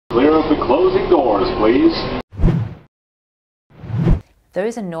Clear of the closing doors, please.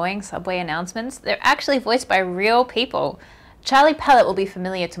 Those annoying subway announcements, they're actually voiced by real people. Charlie Pellett will be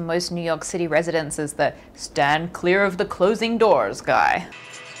familiar to most New York City residents as the "stand clear of the closing doors" guy.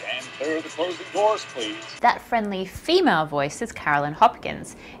 Stand clear of the closing doors, please. That friendly female voice is Carolyn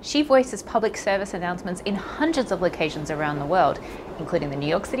Hopkins. She voices public service announcements in hundreds of locations around the world, including the New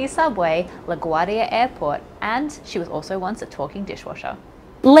York City Subway, LaGuardia Airport, and she was also once a talking dishwasher.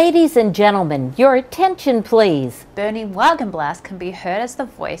 Ladies and gentlemen, your attention please. Bernie Wagenblast can be heard as the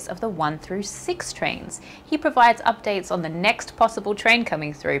voice of the 1 through 6 trains. He provides updates on the next possible train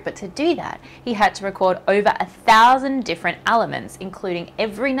coming through, but to do that, he had to record over 1,000 different elements, including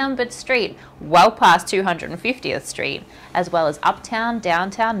every numbered street well past 250th Street, as well as uptown,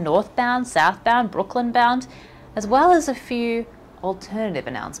 downtown, northbound, southbound, Brooklyn bound, as well as a few alternative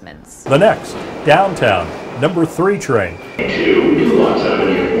announcements. The next, downtown, number 3 train. 2 Nuance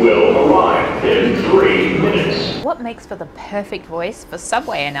Avenue will arrive in 3 minutes. What makes for the perfect voice for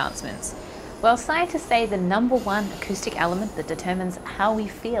subway announcements? Well, scientists say the number one acoustic element that determines how we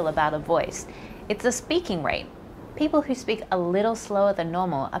feel about a voice. It's the speaking rate. People who speak a little slower than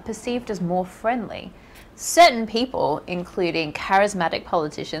normal are perceived as more friendly. Certain people, including charismatic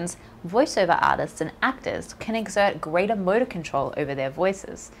politicians, voiceover artists, and actors, can exert greater motor control over their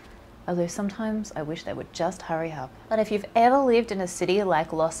voices. Although sometimes I wish they would just hurry up. But if you've ever lived in a city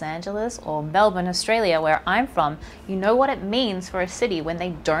like Los Angeles or Melbourne, Australia, where I'm from, you know what it means for a city when they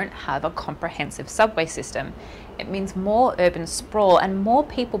don't have a comprehensive subway system. It means more urban sprawl and more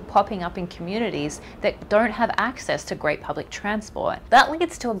people popping up in communities that don't have access to great public transport. That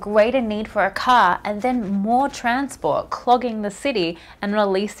leads to a greater need for a car and then more transport, clogging the city and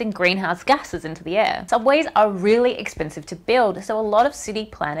releasing greenhouse gases into the air. Subways are really expensive to build, so a lot of city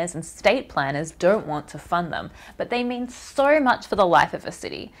planners and state planners don't want to fund them, but they mean so much for the life of a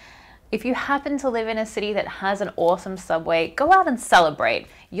city. If you happen to live in a city that has an awesome subway, go out and celebrate.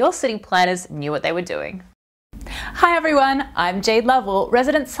 Your city planners knew what they were doing. Hi everyone, I'm Jade Lovell,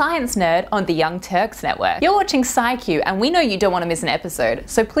 resident science nerd on the Young Turks Network. You're watching ScIQ and we know you don't want to miss an episode,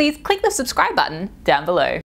 so please click the subscribe button down below.